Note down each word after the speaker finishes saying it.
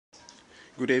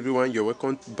Good day everyone, you're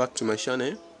welcome back to my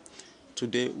channel.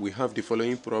 Today we have the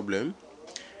following problem.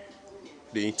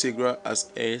 The integral as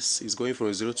s is going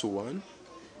from 0 to 1.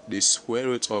 The square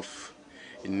root of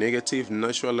a negative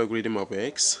natural logarithm of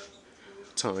x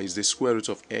times the square root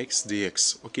of x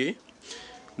dx. Okay,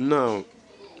 now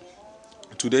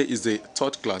today is the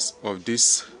third class of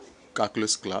this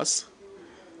calculus class,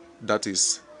 that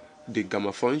is the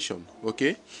gamma function.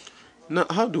 Okay, now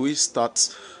how do we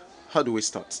start?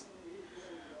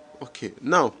 Okay,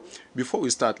 now before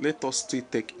we start, let us still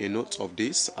take a note of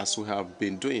this, as we have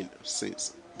been doing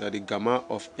since, that the gamma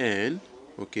of n,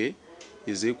 okay,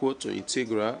 is equal to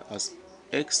integral as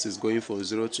x is going from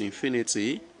 0 to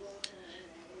infinity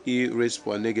e raised to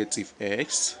power negative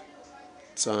x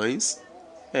times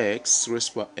x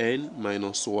raised to power n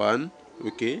minus 1,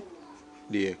 okay,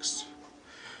 dx.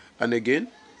 And again,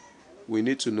 we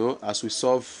need to know, as we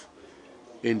solve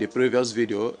in the previous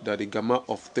video, that the gamma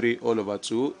of 3 all over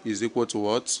 2 is equal to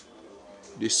what?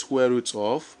 The square root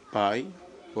of pi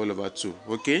all over 2.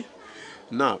 Okay,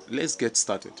 now let's get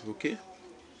started. Okay,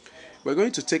 we're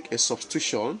going to take a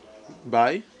substitution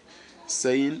by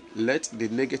saying let the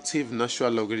negative natural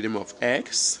logarithm of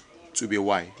x to be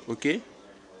y. Okay,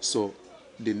 so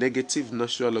the negative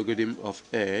natural logarithm of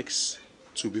x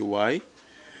to be y.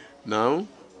 Now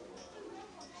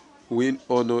we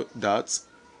all know that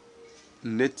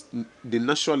the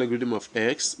natural logarithm of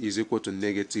x is equal to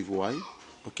negative y.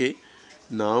 Okay,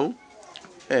 now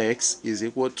x is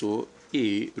equal to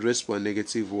e raised to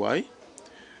negative y.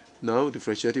 Now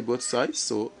differentiating both sides,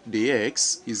 so the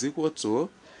x is equal to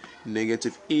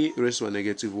negative e raised to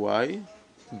negative y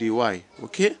dy.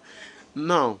 Okay,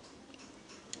 now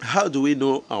how do we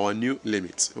know our new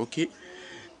limits? Okay,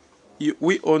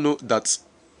 we all know that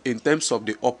in terms of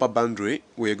the upper boundary,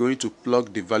 we are going to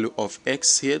plug the value of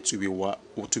x here to be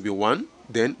 1.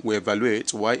 Then we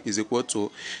evaluate y is equal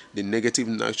to the negative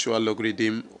natural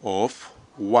logarithm of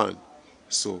 1.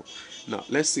 So now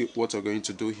let's see what we're going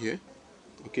to do here.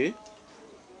 Okay,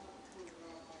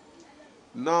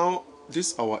 now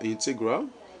this is our integral.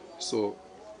 So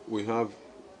we have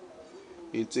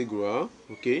integral.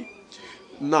 Okay,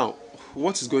 now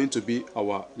what is going to be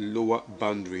our lower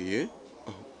boundary here?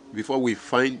 Before we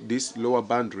find this lower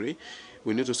boundary,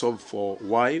 we need to solve for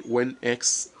y when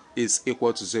x is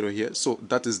equal to 0 here. So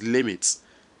that is limits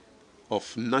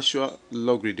of natural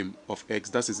logarithm of x,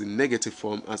 that is in negative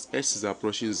form as x is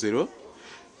approaching 0.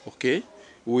 Okay,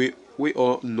 we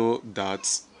all know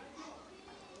that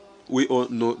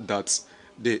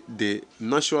the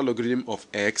natural logarithm of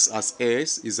x as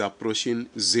s is approaching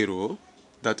 0,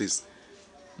 that is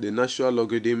the natural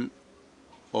logarithm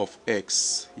of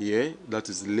x here, that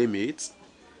is limit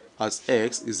as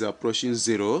x is approaching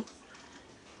 0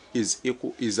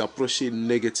 is approaching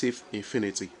negative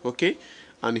infinity. Okay,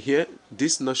 and here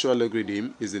this natural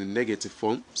logarithm is in negative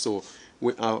form, so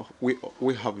we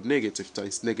have negative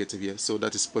times negative here, so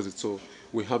that is positive. So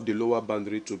we have the lower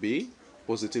boundary to be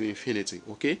positive infinity.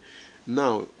 Okay,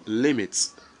 now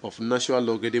limits of natural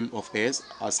logarithm of s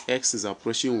as x is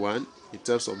approaching 1 in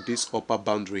terms of this upper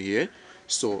boundary here.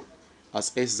 So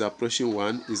as s is approaching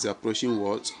 1 is approaching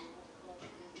what?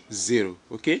 0.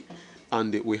 Okay,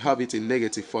 and we have it in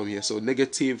negative form here, so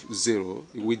negative 0.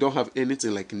 We don't have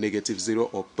anything like negative 0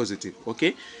 or positive.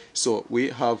 Okay, so we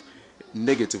have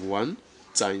negative 1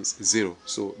 times 0,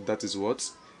 so that is what?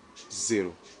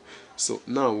 0. So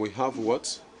now we have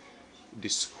what? The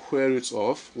square root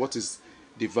of what is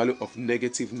the value of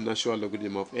negative natural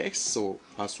logarithm of x. So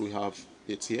as we have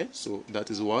it here, so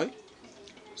that is y.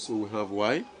 So we have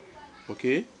y,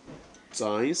 okay,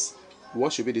 times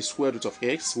what should be the square root of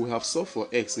x. We have solved for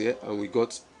x here and we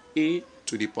got a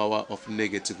to the power of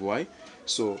negative y.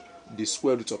 So the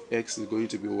square root of x is going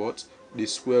to be what? The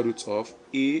square root of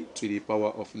a to the power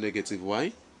of negative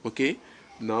y. Okay,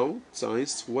 now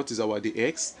times what is our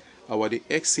dx? Our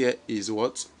dx here is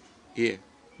what? Here,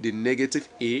 the negative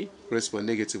a raised to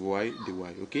negative y dy.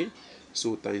 Okay,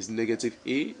 so times negative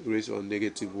a raised to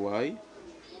negative y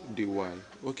dy.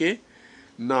 Okay,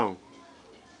 now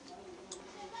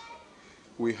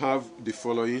we have the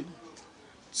following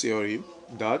theorem,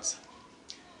 that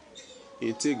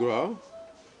integral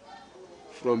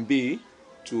from b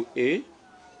to a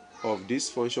of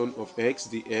this function of x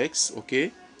dx,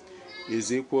 okay,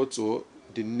 is equal to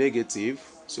the negative.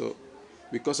 So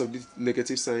because of this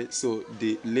negative sign, so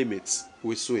the limits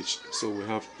will switch. So we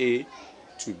have a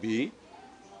to b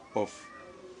of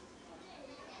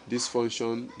this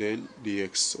function, then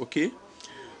dx. Okay,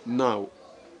 now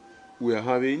we are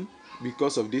having,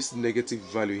 because of this negative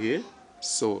value here,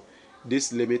 so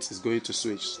this limit is going to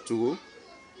switch to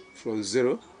from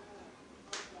 0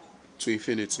 to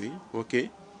infinity. Okay,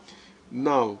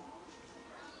 now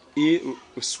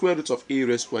square root of e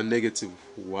raised to negative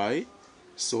y,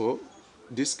 so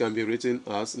this can be written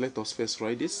as, let us first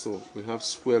write this. So we have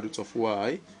square root of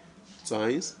y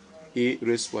times e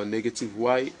raised to negative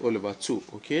y all over 2.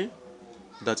 Okay,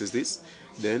 that is this.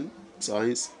 Then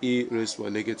times e raised to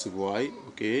negative y,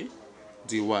 okay,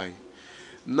 dy.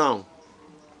 Now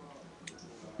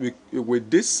with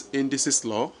this indices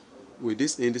law,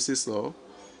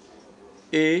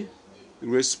 a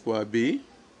raised to b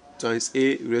times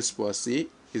a raised to c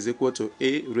is equal to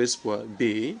a raised to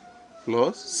b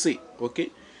plus c.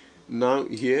 Okay, now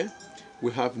here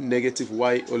we have negative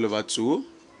y all over 2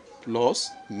 plus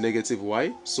negative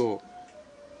y. So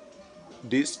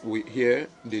this here,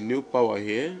 the new power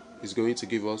here is going to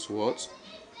give us what?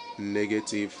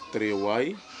 Negative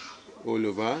 3y all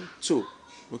over 2.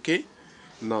 Okay,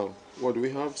 now what do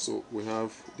we have? So we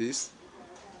have this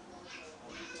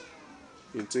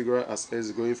integral as s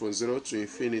is going from 0 to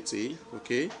infinity.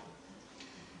 Okay,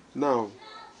 now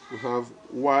we have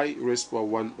y raised to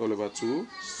 1 all over 2,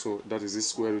 so that is the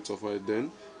square root of it,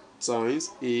 then times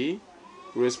a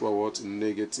raised to what?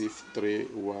 Negative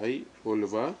 3y all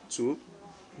over 2,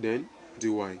 then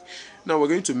dy. Now we're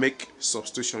going to make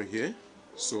substitution here.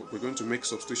 So we're going to make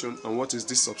substitution, and what is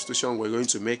this substitution we're going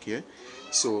to make here?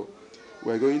 So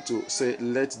we're going to say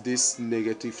let this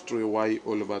negative 3y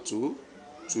all over 2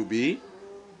 to be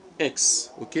x.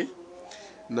 Okay,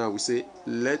 now we say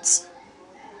let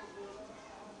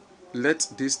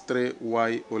this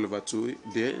 3y all over 2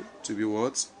 there to be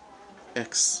what?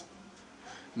 X.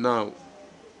 Now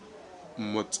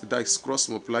that is cross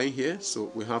multiplying here, so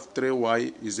we have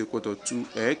 3y is equal to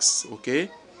 2x.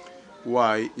 Okay,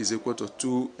 y is equal to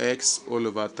 2x all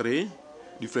over 3,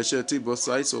 differentiating both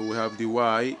sides, so we have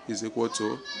dy is equal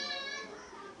to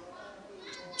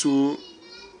 2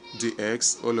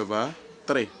 dx all over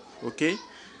 3. Okay,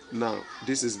 now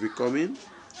this is becoming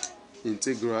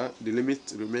integral. The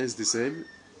limit remains the same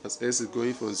as s is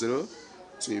going from 0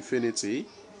 to infinity.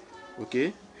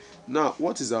 Okay, now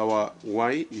what is our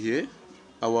y here?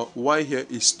 Our y here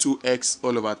is 2x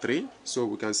all over 3, so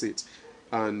we can say it,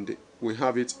 and we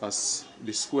have it as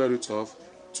the square root of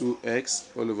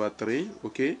 2x all over 3,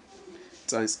 okay,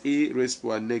 times e raised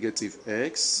to a negative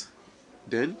x,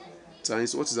 then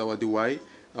times, what is our dy?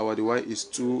 Our dy is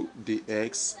 2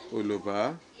 dx all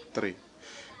over 3.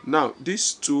 Now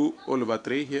this 2 all over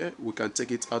 3 here, we can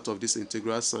take it out of this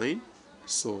integral sign,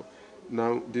 so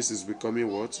now this is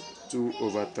becoming what? 2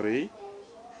 over 3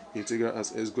 integral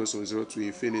as s goes from 0 to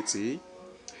infinity.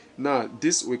 Now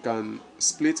this, we can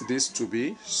split this to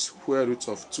be square root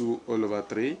of 2 all over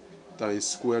 3 times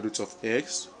square root of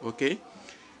x. Okay,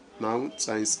 now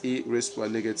times e raised to a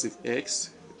negative x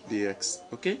dx.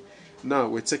 Okay, now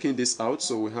we're taking this out,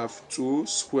 so we have 2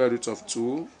 square root of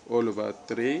 2 all over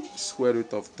 3 square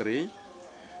root of 3,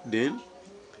 then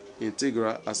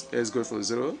integral as s goes from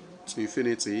 0 to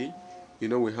infinity. You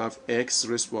know, we have x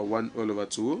raised to a 1 all over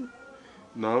 2,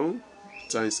 now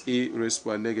times e raised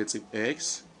to a negative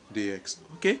x dx.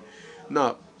 Okay,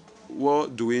 now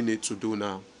what do we need to do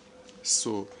now?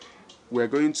 So we're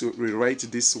going to rewrite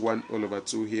this 1 all over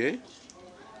 2 here.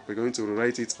 We're going to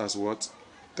rewrite it as what?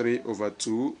 3 over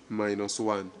 2 minus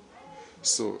 1.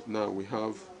 So now we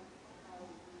have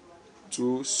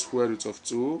 2 square root of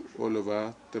 2 all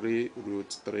over 3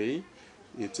 root 3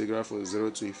 integral from 0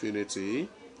 to infinity.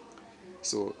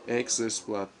 So x raised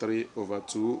to a 3 over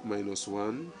 2 minus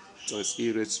 1 times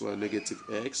e raised to a negative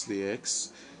x dx.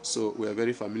 So we are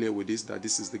very familiar with this, that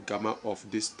this is the gamma of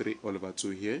this 3 all over 2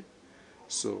 here.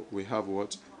 So we have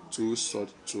what? 2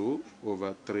 sod 2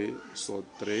 over 3 sod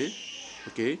 3,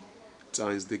 okay,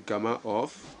 times the gamma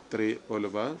of 3 all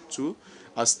over 2.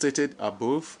 As stated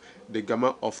above, the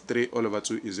gamma of 3 all over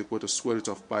 2 is equal to square root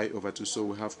of pi over 2. So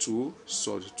we have 2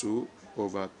 sod 2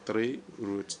 over 3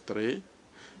 root 3.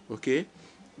 Okay,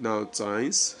 now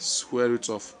times square root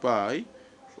of pi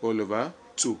all over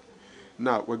 2.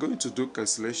 Now we're going to do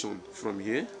cancellation from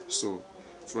here. So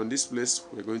from this place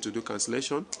we're going to do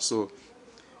cancellation. So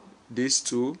these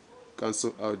 2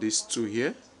 cancel out these 2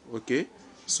 here. Okay,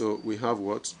 so we have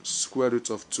what? Square root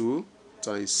of 2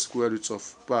 times square root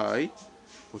of pi,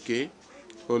 okay,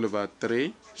 all over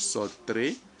 3 sod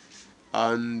 3,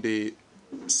 and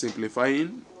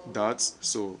simplifying that,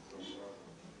 so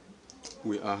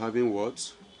we are having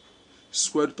what?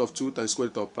 Square root of 2 times square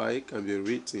root of pi can be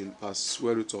written as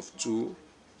square root of 2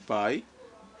 pi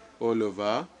all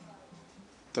over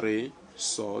 3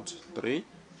 sod 3,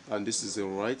 and this is the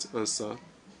right answer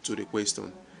to the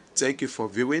question. Thank you for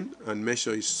viewing, and make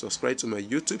sure you subscribe to my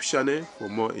YouTube channel for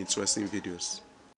more interesting videos.